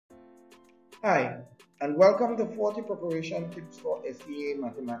Hi, and welcome to 40 Preparation Tips for S.E.A.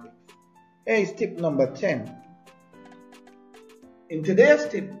 Mathematics. Here is tip number 10. In today's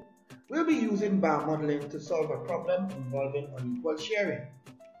tip, we'll be using bar modeling to solve a problem involving unequal sharing.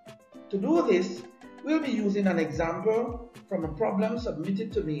 To do this, we'll be using an example from a problem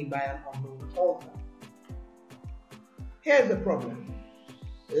submitted to me by an unknown author. Here's the problem.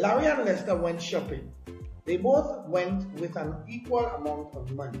 Larry and Lester went shopping. They both went with an equal amount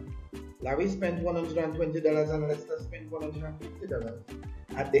of money. Larry spent $120 and Lester spent $150.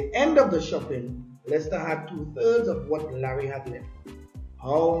 At the end of the shopping, Lester had 2/3 of what Larry had left.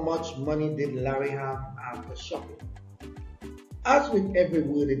 How much money did Larry have after shopping? As with every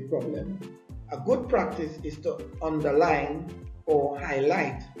worded problem, a good practice is to underline or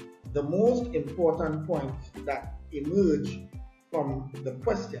highlight the most important points that emerge from the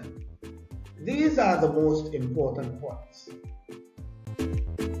question. These are the most important points.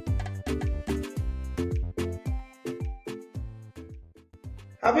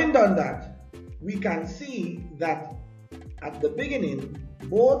 Having done that, we can see that at the beginning,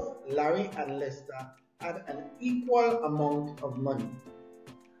 both Larry and Lester had an equal amount of money.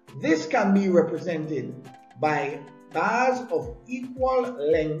 This can be represented by bars of equal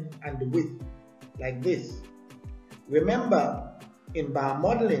length and width, like this. Remember, in bar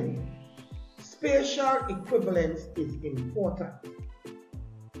modeling, spatial equivalence is important.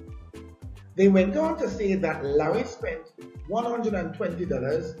 They went on to say that Larry spent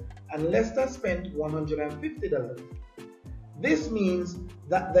 $120 and Lester spent $150. This means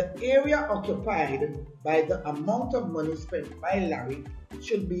that the area occupied by the amount of money spent by Larry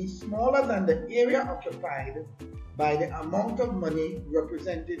should be smaller than the area occupied by the amount of money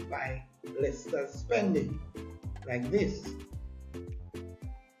represented by Lester's spending, like this.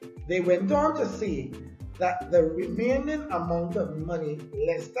 They went on to say that the remaining amount of money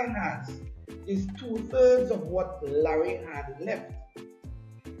Lester has is 2/3 of what Larry had left.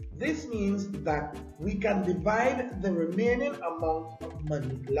 This means that we can divide the remaining amount of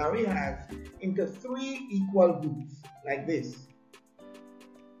money Larry has into 3 equal groups, like this.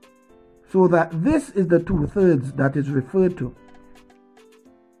 So that this is the 2/3 that is referred to.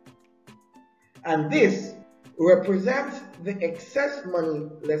 And this represents the excess money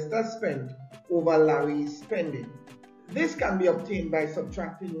Lester spent over Larry's spending. This can be obtained by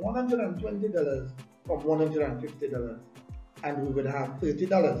subtracting $120 from $150, and we would have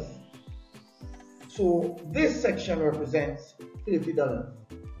 $30. So this section represents $30.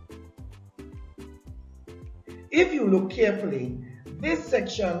 If you look carefully, this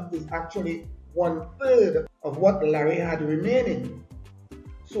section is actually 1/3 of what Larry had remaining,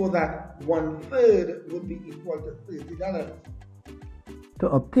 so that 1/3 would be equal to $30. To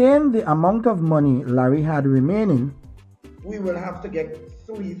obtain the amount of money Larry had remaining, we will have to get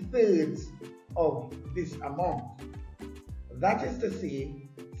 3/3 of this amount. That is to say,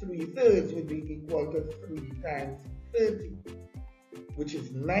 3/3 would be equal to 3 times 30, which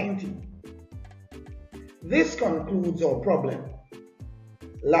is 90. This concludes our problem.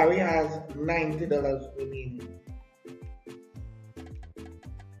 Larry has $90 remaining.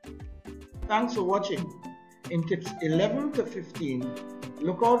 Thanks for watching. In tips 11 to 15,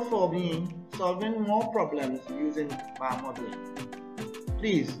 look out for me solving more problems using bar modeling.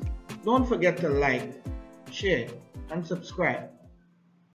 Please don't forget to like, share, and subscribe.